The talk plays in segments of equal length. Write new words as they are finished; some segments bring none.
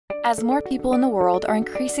As more people in the world are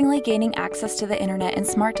increasingly gaining access to the internet and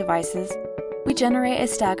smart devices, we generate a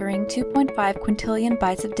staggering 2.5 quintillion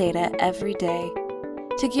bytes of data every day.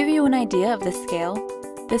 To give you an idea of this scale,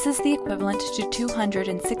 this is the equivalent to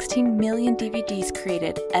 216 million DVDs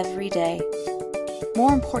created every day.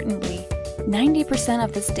 More importantly, 90%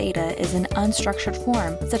 of this data is in unstructured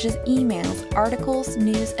form, such as emails, articles,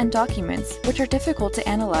 news, and documents, which are difficult to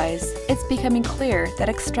analyze. It's becoming clear that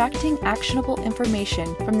extracting actionable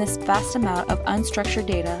information from this vast amount of unstructured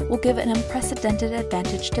data will give an unprecedented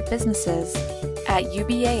advantage to businesses. At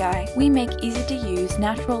UBIAI, we make easy-to-use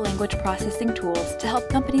natural language processing tools to help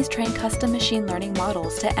companies train custom machine learning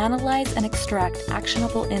models to analyze and extract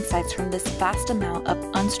actionable insights from this vast amount of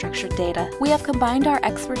unstructured data. We have combined our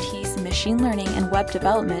expertise in machine learning and web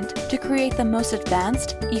development to create the most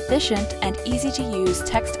advanced, efficient, and easy-to-use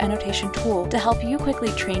text annotation tool to help you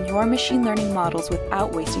quickly train your machine learning models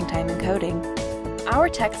without wasting time in coding. Our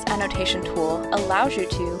text annotation tool allows you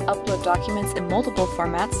to upload documents in multiple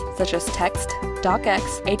formats such as text,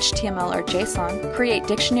 docx, HTML, or JSON, create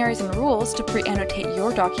dictionaries and rules to pre-annotate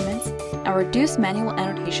your documents, and reduce manual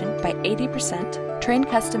annotation by 80%, train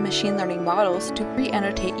custom machine learning models to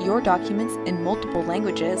pre-annotate your documents in multiple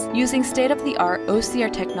languages, using state-of-the-art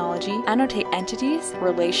OCR technology, annotate entities,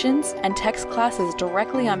 relations, and text classes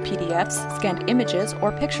directly on PDFs, scanned images,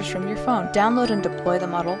 or pictures from your phone. Download and deploy the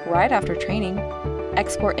model right after training.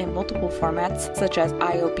 Export in multiple formats such as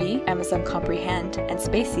IOB, Amazon Comprehend, and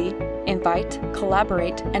Spacey. Invite,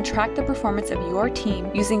 collaborate, and track the performance of your team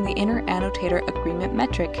using the Inner Annotator Agreement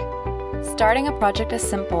metric. Starting a project is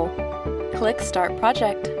simple. Click Start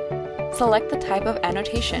Project. Select the type of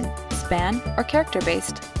annotation, span or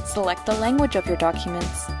character-based. Select the language of your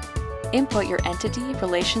documents. Input your entity,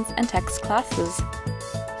 relations, and text classes.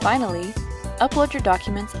 Finally, upload your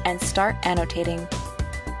documents and start annotating.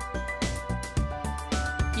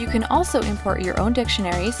 You can also import your own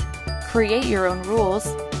dictionaries, create your own rules,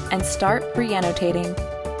 and start pre-annotating.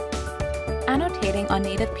 Annotating on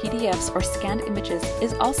native PDFs or scanned images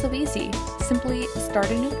is also easy. Simply start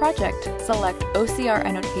a new project, select OCR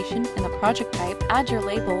annotation in the project type, add your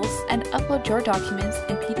labels, and upload your documents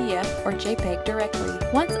in PDF or JPEG directly.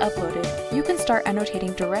 Once uploaded, you can start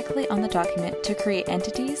annotating directly on the document to create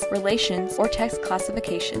entities, relations, or text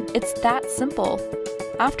classification. It's that simple.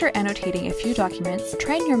 After annotating a few documents,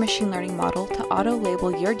 train your machine learning model to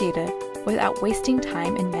auto-label your data without wasting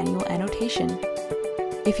time in manual annotation.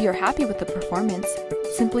 If you're happy with the performance,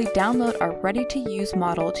 simply download our ready-to-use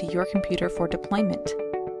model to your computer for deployment.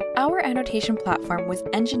 Our annotation platform was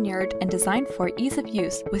engineered and designed for ease of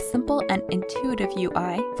use with simple and intuitive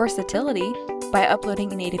UI, versatility by uploading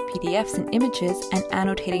native PDFs and images and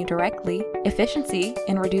annotating directly, efficiency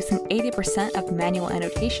in reducing 80% of manual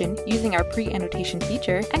annotation using our pre-annotation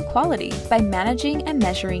feature, and quality by managing and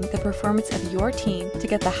measuring the performance of your team to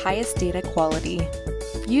get the highest data quality.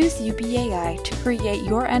 Use UBIAI to create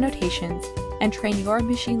your annotations and train your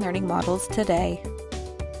machine learning models today.